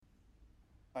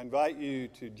I invite you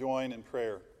to join in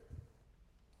prayer.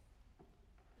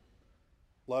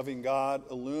 Loving God,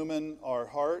 illumine our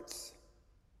hearts,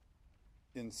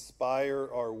 inspire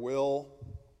our will,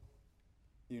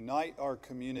 unite our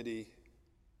community,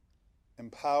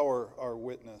 empower our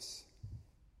witness,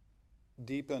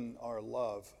 deepen our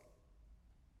love.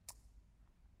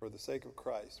 For the sake of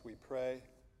Christ, we pray.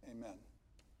 Amen.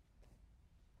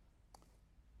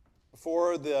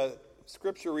 Before the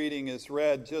scripture reading is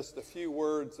read, just a few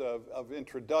words of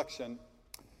introduction.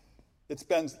 It's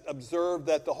been observed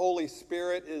that the Holy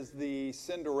Spirit is the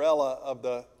Cinderella of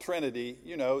the Trinity.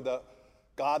 You know, the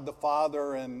God the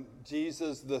Father and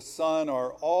Jesus the Son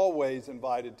are always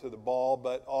invited to the ball,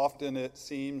 but often it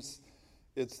seems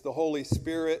it's the Holy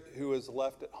Spirit who is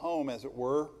left at home, as it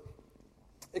were,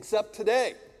 except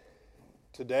today.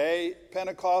 Today,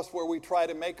 Pentecost, where we try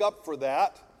to make up for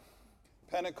that.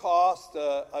 Pentecost,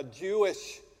 a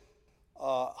Jewish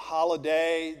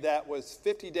holiday that was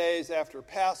 50 days after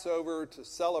Passover to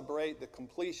celebrate the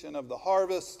completion of the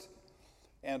harvest,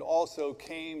 and also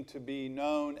came to be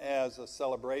known as a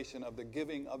celebration of the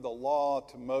giving of the law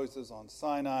to Moses on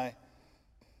Sinai.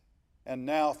 And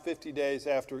now, 50 days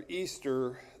after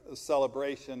Easter, a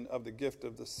celebration of the gift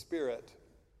of the Spirit.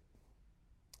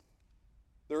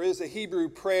 There is a Hebrew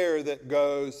prayer that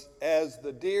goes, "As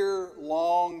the deer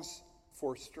longs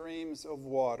for streams of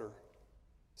water,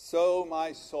 so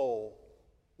my soul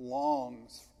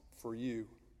longs for you.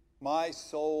 My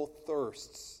soul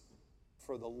thirsts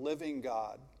for the living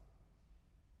God."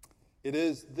 It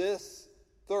is this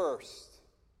thirst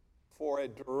for a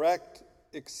direct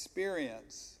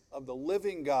experience of the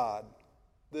living God,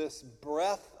 this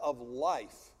breath of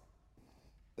life,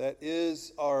 that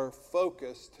is our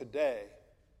focus today.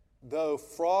 Though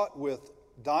fraught with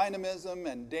dynamism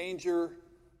and danger,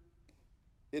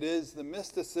 it is the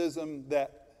mysticism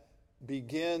that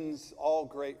begins all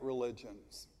great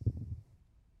religions.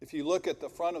 If you look at the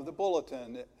front of the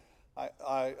bulletin,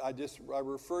 I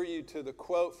refer you to the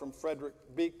quote from Frederick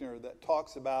Buechner that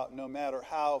talks about no matter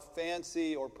how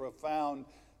fancy or profound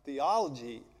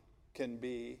theology can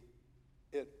be,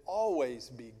 it always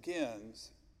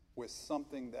begins with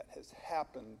something that has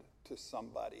happened to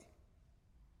somebody.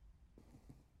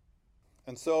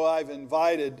 And so I've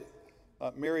invited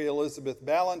Mary Elizabeth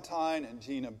Ballantyne and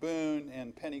Gina Boone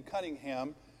and Penny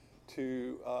Cunningham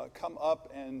to come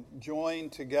up and join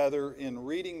together in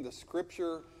reading the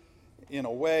scripture in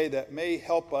a way that may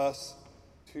help us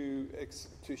to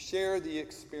share the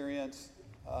experience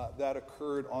that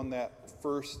occurred on that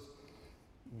first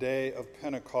day of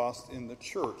Pentecost in the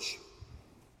church.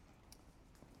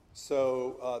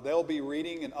 So they'll be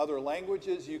reading in other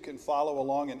languages. You can follow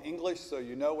along in English so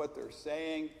you know what they're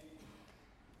saying.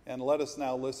 And let us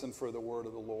now listen for the word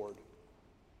of the Lord.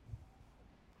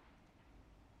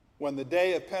 When the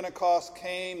day of Pentecost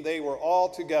came, they were all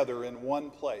together in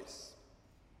one place.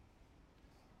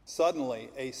 Suddenly,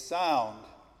 a sound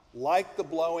like the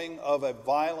blowing of a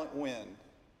violent wind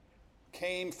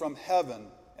came from heaven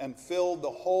and filled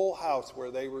the whole house where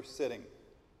they were sitting.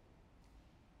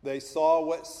 They saw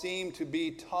what seemed to be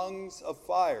tongues of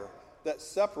fire that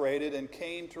separated and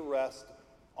came to rest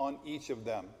on each of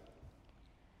them.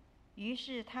 于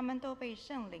是他们都被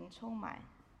圣灵充满，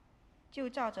就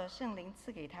照着圣灵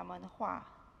赐给他们的话，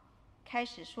开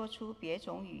始说出别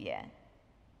种语言。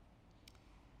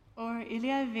Or il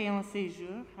y avait un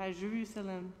séjour à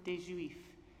Jérusalem des Juifs,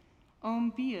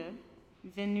 un bieux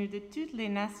venu de toutes les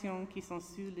nations qui sont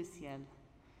sous le ciel.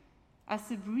 À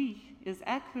ce bruit, ils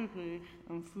accoururent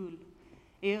en foule,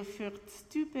 et ils furent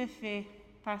stupéfaits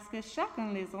parce que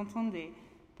chacun les entendait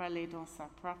parler dans sa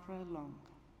propre langue.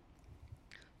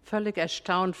 Völlig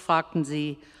erstaunt fragten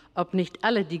sie, ob nicht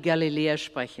alle die Galiläer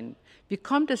sprechen. Wie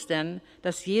kommt es denn,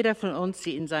 dass jeder von uns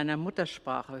sie in seiner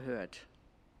Muttersprache hört?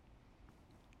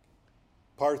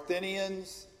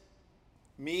 Parthians,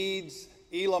 Medes,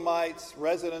 Elamites,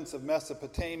 residents of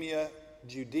Mesopotamia,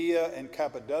 Judea and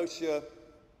Cappadocia,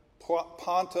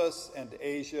 Pontus and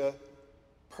Asia,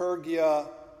 Pergia,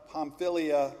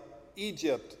 Pamphylia,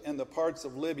 Egypt, and the parts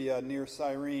of Libya near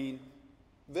Cyrene,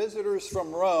 visitors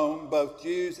from Rome, both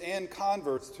Jews and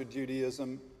converts to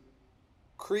Judaism,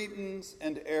 Cretans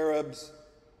and Arabs.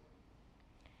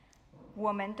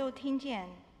 我们都听见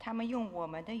他们用我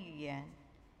们的语言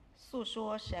诉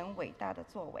说神伟大的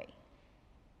作为。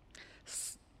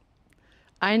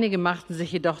Einige machten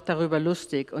sich jedoch darüber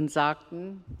lustig und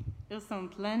sagten, Ils sont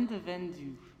pleins de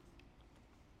vendus.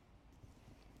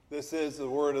 This is the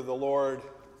word of the Lord.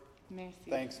 Merci.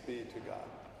 Thanks be to God.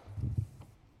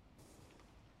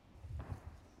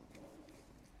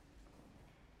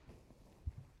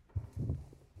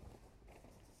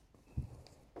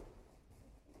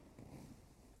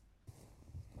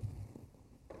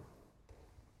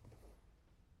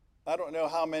 I don't know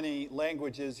how many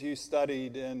languages you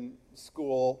studied in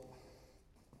school.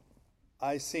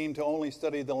 I seem to only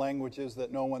study the languages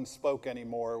that no one spoke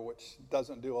anymore, which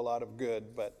doesn't do a lot of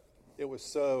good, but it was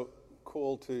so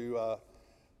cool to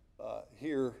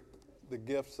hear the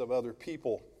gifts of other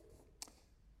people.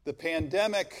 The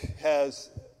pandemic has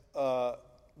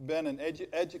been an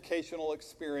educational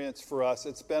experience for us.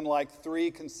 It's been like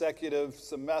 3 consecutive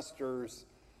semesters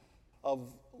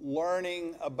of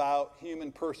learning about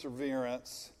human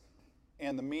perseverance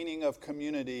and the meaning of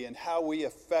community and how we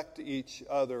affect each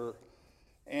other,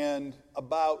 and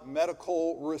about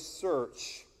medical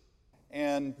research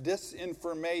and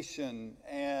disinformation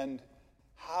and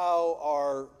how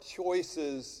our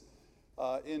choices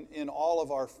in all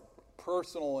of our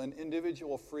personal and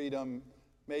individual freedom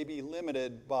may be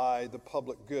limited by the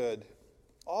public good.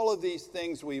 All of these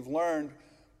things we've learned,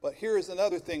 but here's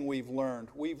another thing we've learned.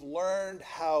 We've learned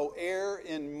how air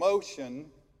in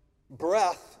motion,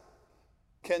 breath,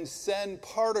 can send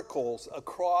particles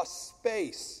across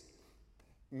space,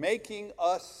 making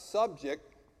us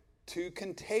subject to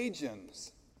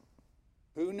contagions.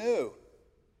 Who knew?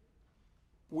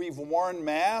 We've worn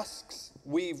masks.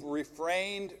 We've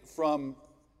refrained from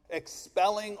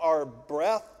expelling our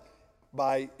breath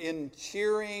in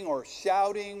cheering or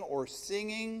shouting or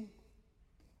singing.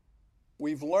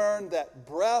 We've learned that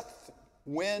breath,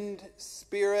 wind,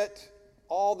 spirit,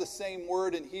 all the same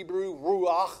word in Hebrew,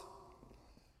 ruach,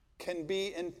 can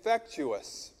be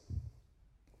infectious.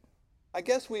 I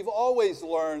guess we've always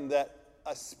learned that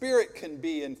a spirit can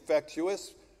be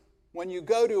infectious. When you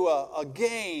go to a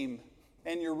game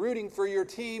and you're rooting for your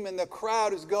team and the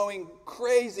crowd is going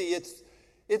crazy,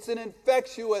 it's an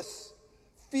infectious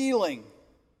feeling.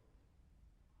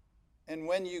 And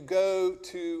when you go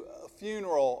to a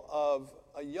funeral of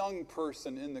a young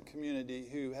person in the community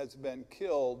who has been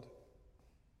killed,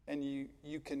 and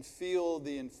you can feel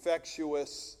the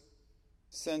infectious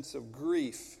sense of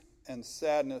grief and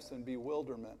sadness and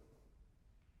bewilderment.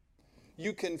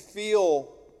 You can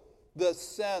feel the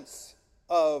sense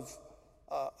of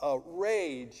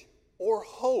rage or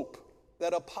hope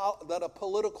that a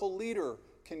political leader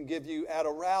can give you at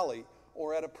a rally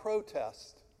or at a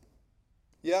protest.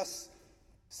 Yes,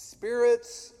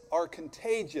 spirits are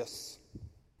contagious.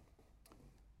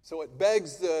 So it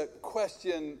begs the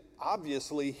question,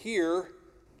 obviously, here,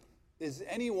 is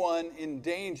anyone in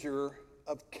danger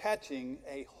of catching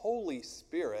a Holy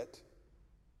Spirit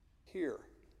here?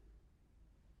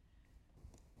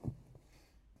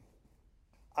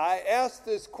 I ask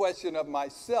this question of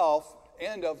myself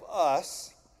and of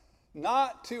us,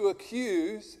 not to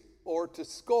accuse or to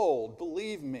scold,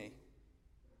 believe me,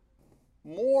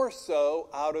 more so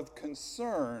out of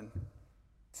concern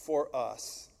for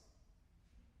us.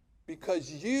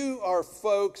 Because you are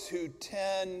folks who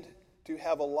tend to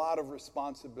have a lot of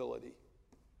responsibility.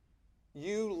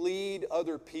 You lead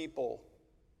other people.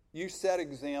 You set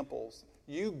examples.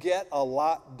 You get a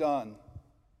lot done.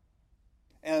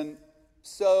 And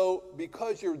so,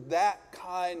 because you're that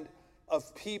kind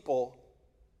of people,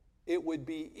 it would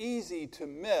be easy to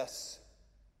miss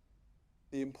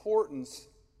the importance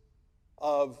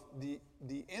of the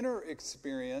inner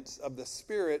experience of the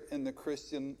Spirit in the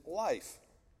Christian life.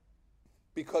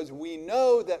 Because we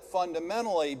know that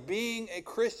fundamentally being a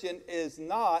Christian is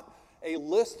not a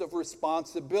list of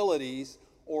responsibilities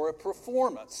or a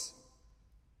performance.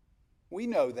 We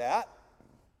know that.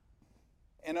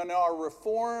 And in our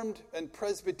Reformed and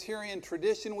Presbyterian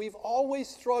tradition, we've always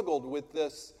struggled with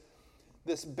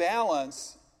this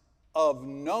balance of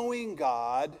knowing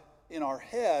God in our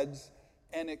heads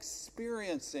and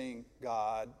experiencing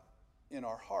God in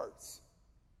our hearts.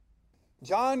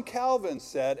 John Calvin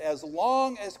said, as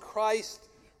long as Christ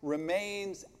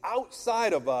remains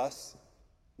outside of us,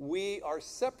 we are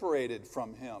separated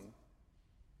from him.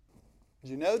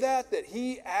 Did you know that? That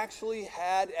he actually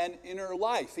had an inner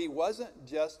life. He wasn't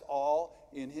just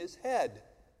all in his head.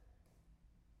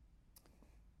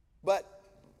 But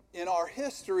in our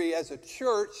history as a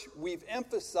church, we've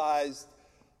emphasized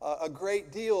a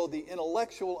great deal the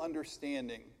intellectual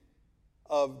understanding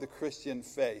of the Christian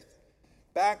faith.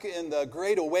 Back in the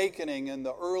Great Awakening in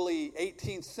the early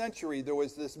 18th century, there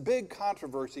was this big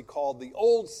controversy called the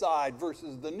old side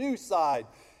versus the new side.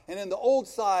 And in the old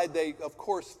side, they, of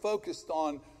course, focused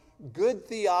on good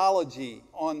theology,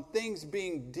 on things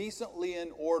being decently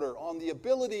in order, on the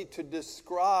ability to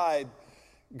describe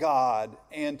God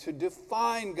and to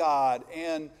define God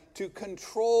and to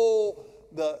control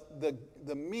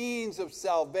the means of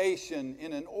salvation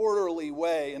in an orderly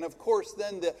way. And of course,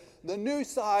 then the new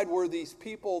side were these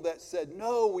people that said,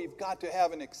 no, we've got to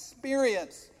have an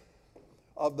experience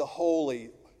of the holy.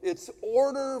 it's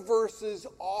order versus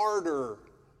ardor.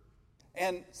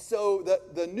 And so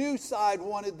the new side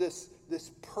wanted this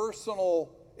personal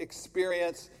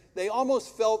experience. They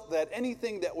almost felt that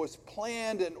anything that was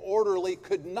planned and orderly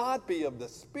could not be of the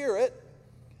Spirit.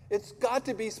 It's got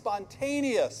to be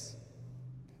spontaneous.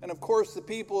 And of course, the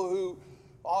people who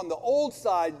on the old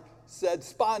side said,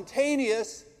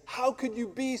 spontaneous, how could you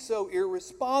be so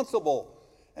irresponsible?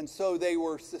 And so they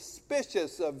were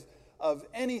suspicious of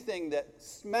anything that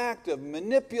smacked of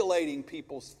manipulating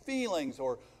people's feelings,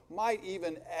 or might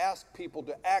even ask people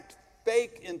to act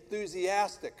fake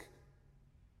enthusiastic.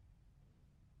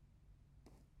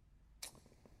 I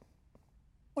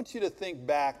want you to think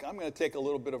back. I'm going to take a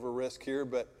little bit of a risk here,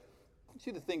 but I want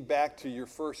you to think back to your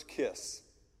first kiss.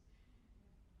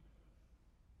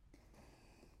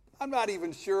 I'm not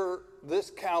even sure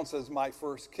this counts as my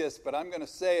first kiss, but I'm going to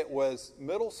say it was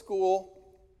middle school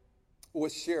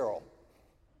with Cheryl.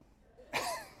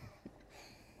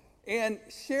 And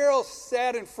Cheryl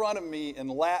sat in front of me in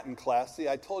Latin class. See,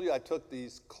 I told you I took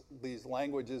these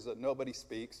languages that nobody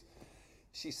speaks.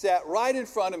 She sat right in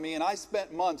front of me, and I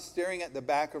spent months staring at the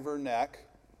back of her neck.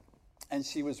 And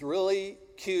she was really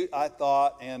cute, I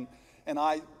thought, and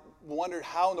I wondered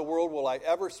how in the world will I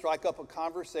ever strike up a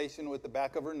conversation with the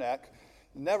back of her neck.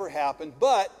 Never happened,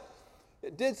 but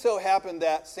it did so happen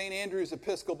that St. Andrew's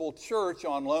Episcopal Church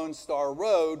on Lone Star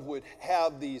Road would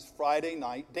have these Friday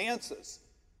night dances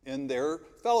in their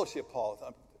fellowship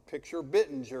hall. Picture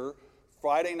Bittinger,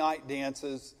 Friday night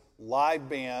dances, live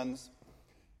bands.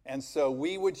 And so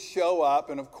we would show up,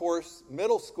 and of course,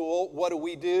 middle school, what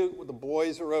do? Well, the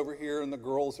boys are over here and the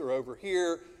girls are over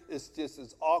here. It's just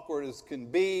as awkward as can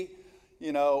be.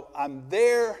 You know, I'm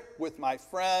there with my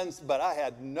friends, but I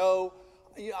had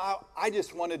I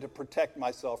just wanted to protect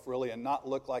myself, really, and not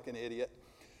look like an idiot.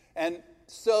 And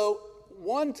so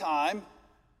one time,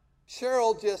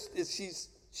 Cheryl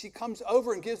she comes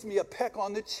over and gives me a peck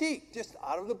on the cheek, just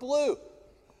out of the blue.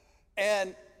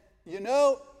 And,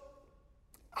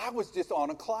 I was just on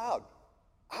a cloud.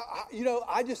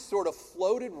 I just sort of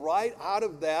floated right out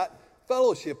of that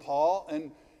fellowship hall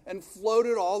and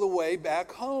floated all the way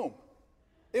back home.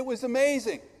 It was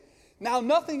amazing. Now,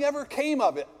 nothing ever came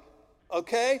of it,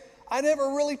 okay? I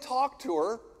never really talked to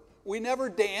her. We never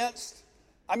danced.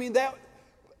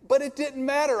 But it didn't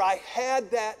matter. I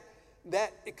had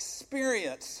that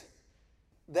experience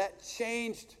that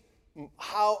changed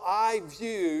how I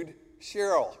viewed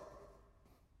Cheryl.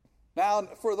 Now,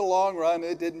 for the long run,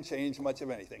 it didn't change much of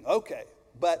anything. Okay,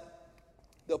 but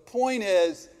the point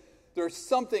is, there's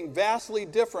something vastly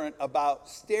different about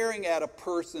staring at a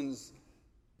person's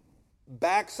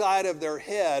backside of their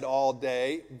head all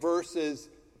day versus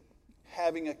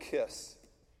having a kiss.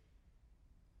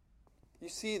 You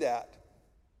see that?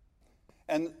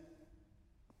 And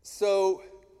so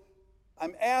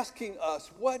I'm asking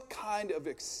us, what kind of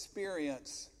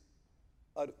experience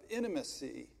of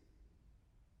intimacy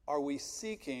are we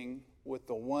seeking with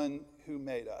the one who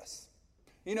made us?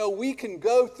 We can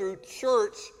go through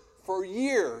church for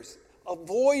years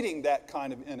avoiding that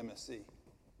kind of intimacy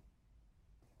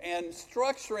and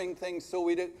structuring things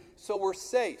so we're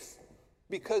safe,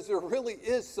 because there really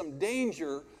is some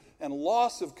danger and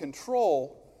loss of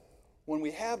control when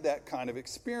we have that kind of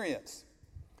experience.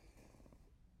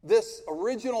 This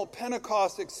original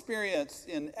Pentecost experience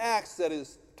in Acts that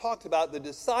is talked about, the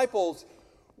disciples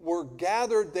were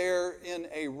gathered there in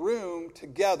a room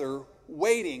together,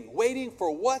 waiting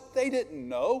for what they didn't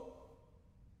know.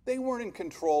 They weren't in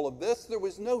control of this. There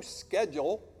was no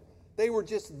schedule. They were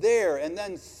just there. And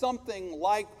then something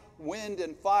like wind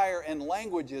and fire and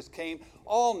languages came,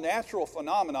 all natural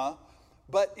phenomena,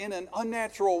 but in an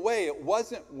unnatural way. It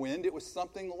wasn't wind. It was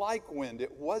something like wind.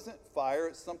 It wasn't fire.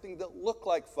 It's something that looked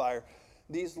like fire.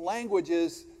 These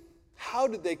languages, how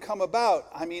did they come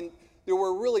about? There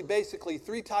were really basically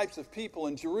three types of people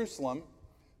in Jerusalem.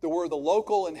 There were the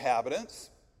local inhabitants,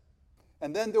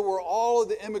 and then there were all of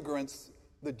the immigrants,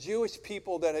 the Jewish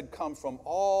people that had come from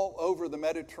all over the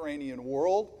Mediterranean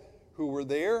world who were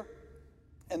there.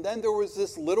 And then there was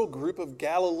this little group of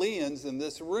Galileans in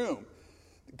this room.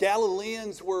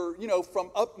 Galileans were,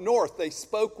 from up north. They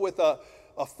spoke with a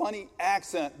funny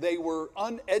accent. They were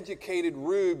uneducated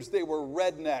rubes. They were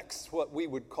rednecks, what we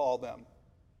would call them.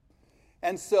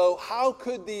 And so how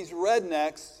could these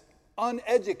rednecks,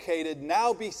 uneducated,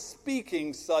 now be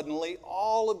speaking suddenly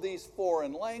all of these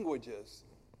foreign languages?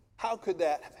 How could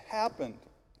that have happened?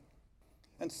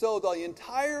 And so the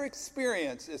entire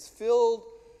experience is filled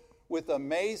with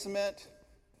amazement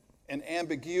and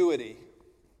ambiguity.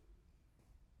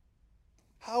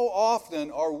 How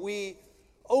often are we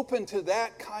open to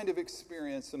that kind of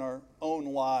experience in our own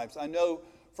lives? I know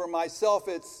for myself,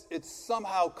 it's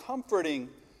somehow comforting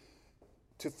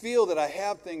to feel that I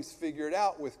have things figured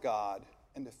out with God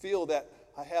and to feel that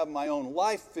I have my own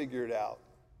life figured out.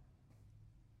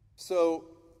 So,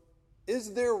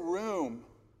 is there room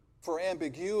for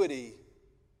ambiguity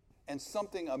and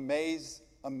something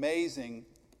amazing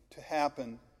to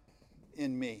happen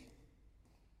in me?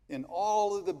 In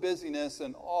all of the busyness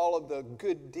and all of the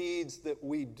good deeds that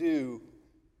we do,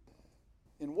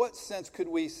 in what sense could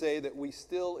we say that we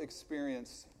still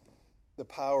experience the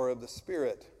power of the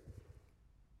Spirit?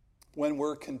 When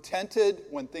we're contented,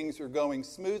 when things are going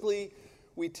smoothly,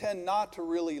 we tend not to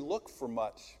really look for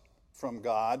much from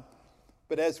God.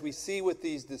 But as we see with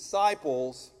these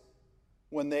disciples,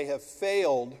 when they have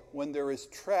failed, when there is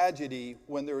tragedy,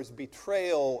 when there is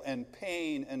betrayal and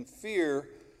pain and fear,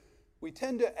 we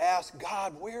tend to ask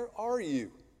God, where are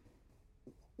you?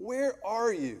 Where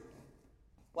are you?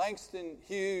 Langston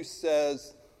Hughes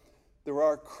says, there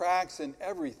are cracks in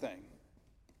everything.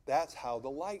 That's how the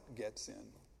light gets in.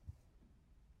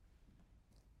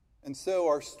 And so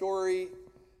our story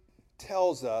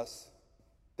tells us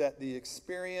that the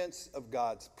experience of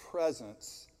God's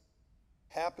presence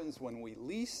happens when we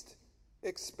least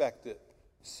expect it.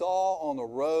 Saul on the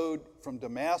road from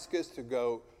Damascus to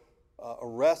go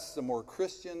arrest some more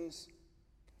Christians.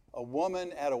 A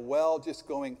woman at a well just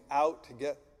going out to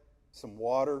get some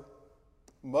water.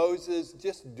 Moses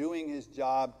just doing his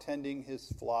job, tending his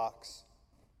flocks.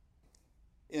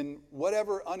 In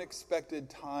whatever unexpected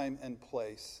time and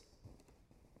place,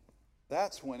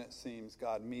 that's when it seems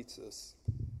God meets us.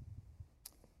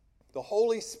 The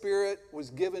Holy Spirit was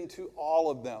given to all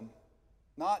of them,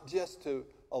 not just to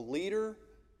a leader,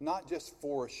 not just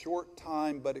for a short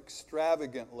time, but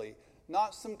extravagantly.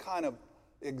 Not some kind of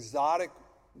exotic,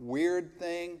 weird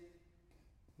thing,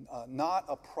 not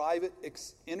a private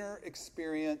inner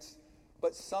experience,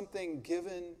 but something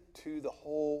given to the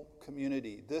whole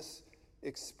community. This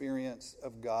experience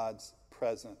of God's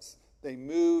presence. They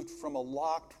moved from a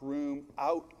locked room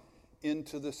out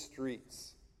into the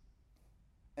streets.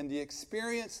 And the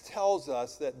experience tells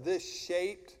us that this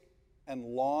shaped and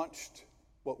launched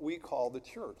what we call the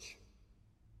church.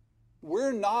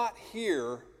 We're not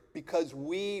here because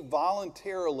we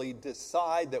voluntarily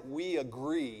decide that we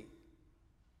agree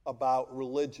about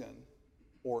religion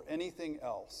or anything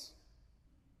else.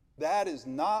 That is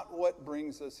not what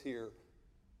brings us here.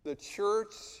 The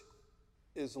church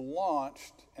is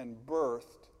launched and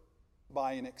birthed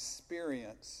by an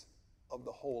experience of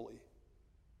the holy.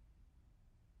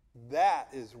 That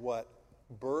is what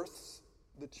births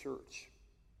the church.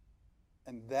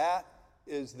 And that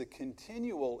is the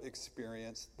continual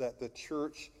experience that the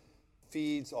church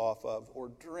feeds off of or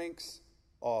drinks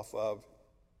off of,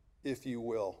 if you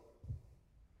will.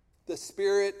 The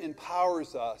Spirit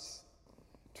empowers us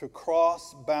to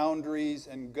cross boundaries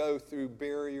and go through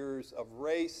barriers of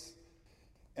race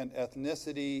and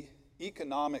ethnicity,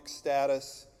 economic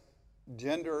status,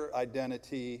 gender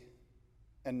identity,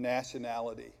 and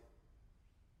nationality.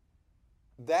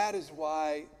 That is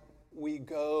why we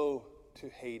go to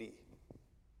Haiti.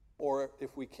 Or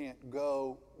if we can't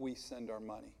go, we send our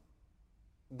money.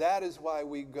 That is why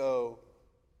we go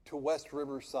to West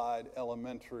Riverside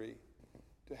Elementary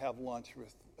to have lunch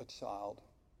with a child.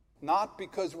 Not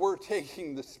because we're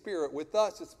taking the Spirit with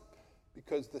us, it's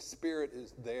because the Spirit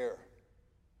is there.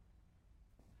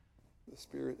 The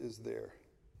Spirit is there.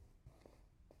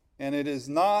 And it is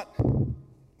not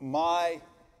my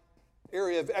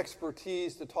area of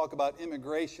expertise to talk about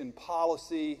immigration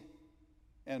policy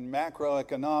and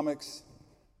macroeconomics,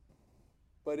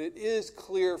 but it is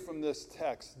clear from this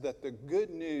text that the good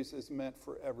news is meant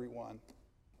for everyone,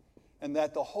 and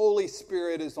that the Holy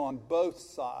Spirit is on both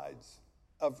sides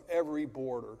of every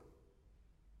border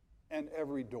and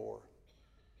every door.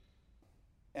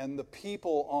 And the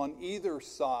people on either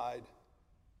side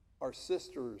are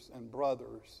sisters and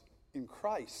brothers in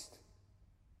Christ.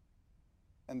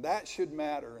 And that should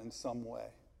matter in some way.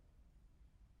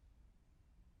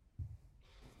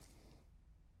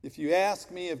 If you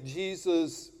ask me if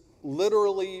Jesus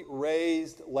literally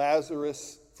raised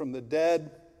Lazarus from the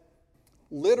dead,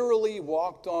 literally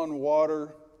walked on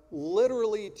water,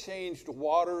 literally changed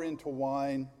water into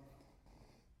wine,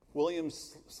 William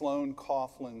Sloane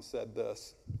Coffin said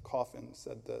this.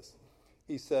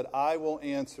 He said, I will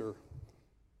answer,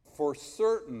 for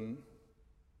certain,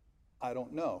 I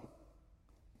don't know.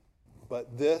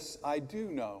 But this I do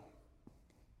know.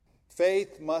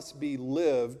 Faith must be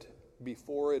lived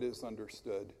before it is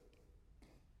understood.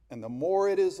 And the more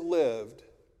it is lived,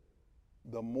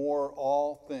 the more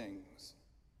all things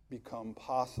become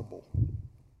possible.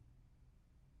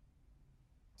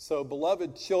 So,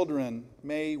 beloved children,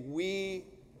 may we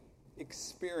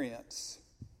experience,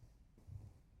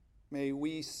 may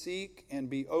we seek and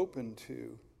be open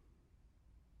to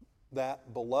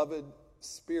that beloved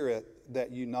Spirit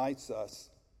that unites us,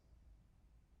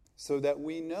 so that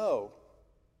we know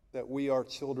that we are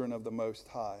children of the Most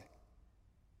High.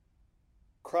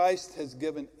 Christ has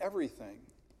given everything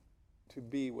to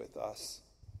be with us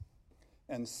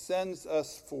and sends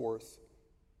us forth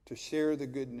to share the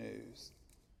good news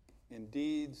in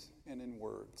deeds and in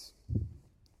words.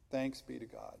 Thanks be to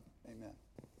God. Amen.